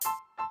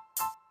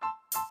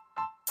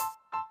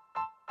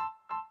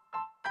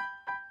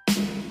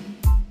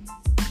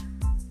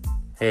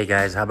Hey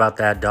guys, how about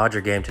that Dodger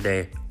game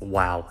today?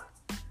 Wow,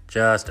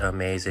 just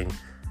amazing.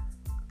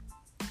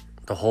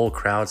 The whole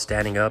crowd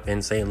standing up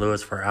in St.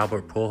 Louis for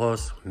Albert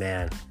Pujos,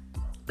 man,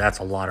 that's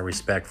a lot of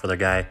respect for the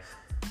guy.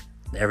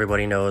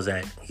 Everybody knows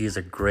that he's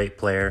a great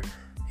player.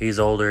 He's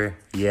older,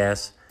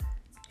 yes,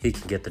 he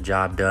can get the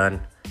job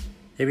done.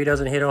 If he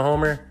doesn't hit a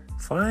homer,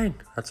 fine,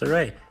 that's all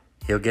right.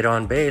 He'll get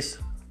on base,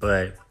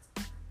 but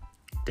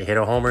to hit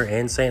a homer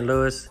in St.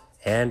 Louis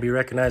and be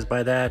recognized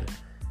by that,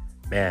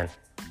 man.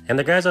 And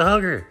the guy's a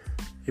hugger.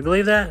 You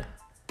believe that?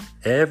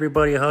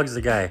 Everybody hugs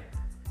the guy.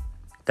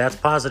 That's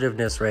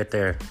positiveness right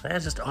there.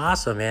 That's just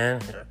awesome,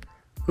 man.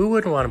 Who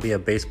wouldn't want to be a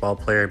baseball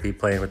player and be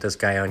playing with this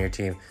guy on your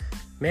team?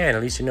 Man,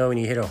 at least you know when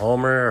you hit a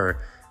homer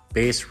or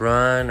base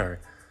run or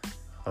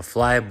a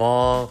fly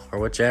ball or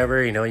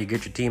whichever, you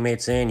get your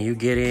teammates in, you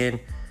get in.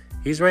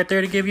 He's right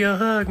there to give you a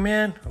hug,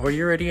 man. Or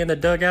you're already in the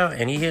dugout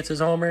and he hits his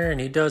homer and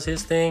he does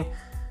his thing.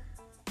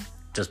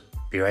 Just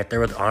be right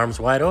there with arms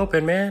wide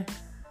open, man.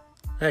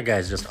 That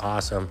guy's just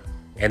awesome.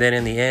 And then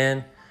in the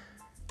end,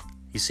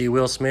 you see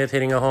Will Smith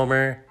hitting a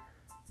homer.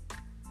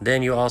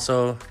 Then you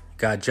also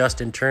got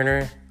Justin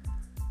Turner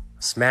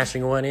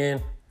smashing one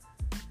in.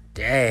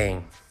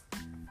 Dang.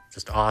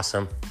 Just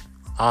awesome.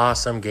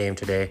 Awesome game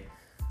today.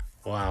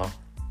 Wow.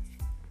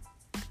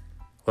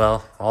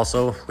 Well,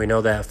 also, we know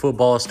that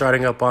football is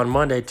starting up on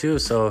Monday too,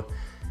 so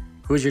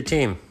who's your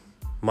team?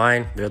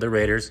 Mine, they're the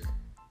Raiders,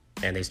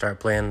 and they start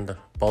playing the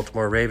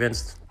Baltimore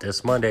Ravens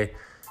this Monday.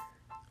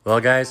 Well,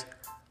 guys,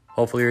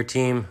 hopefully your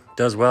team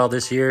does well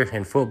this year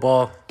in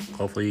football.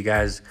 Hopefully you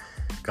guys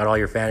got all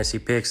your fantasy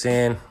picks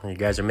in. You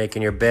guys are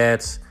making your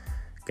bets.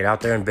 Get out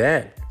there and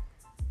bet.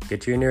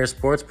 Get to your nearest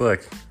sports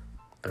book.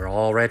 They're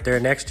all right there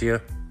next to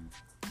you.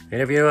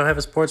 And if you don't have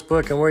a sports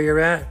book and where you're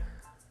at,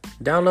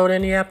 download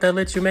any app that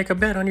lets you make a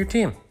bet on your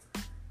team.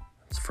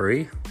 It's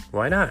free.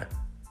 Why not?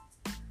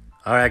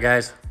 All right,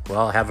 guys.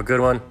 Well, have a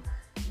good one.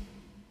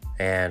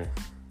 And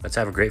let's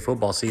have a great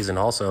football season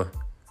also.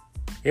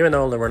 Even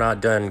though we're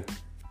not done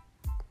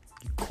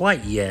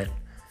quite yet,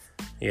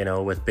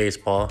 with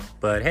baseball.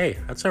 But hey,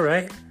 that's all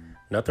right.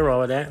 Nothing wrong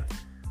with that.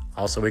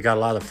 Also, we got a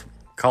lot of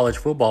college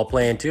football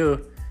playing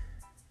too.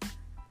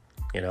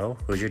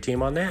 Who's your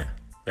team on that?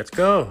 Let's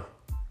go.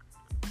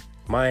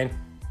 Mine,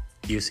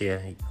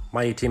 UCLA.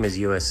 My team is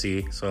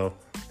USC, so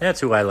that's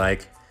who I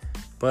like.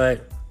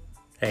 But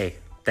hey,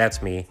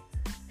 that's me.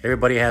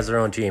 Everybody has their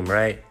own team,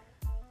 right?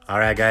 All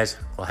right, guys.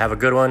 Well, have a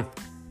good one.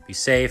 Be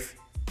safe.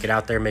 Get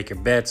out there, make your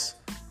bets.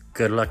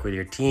 Good luck with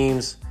your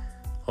teams.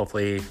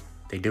 Hopefully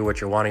they do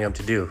what you're wanting them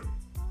to do.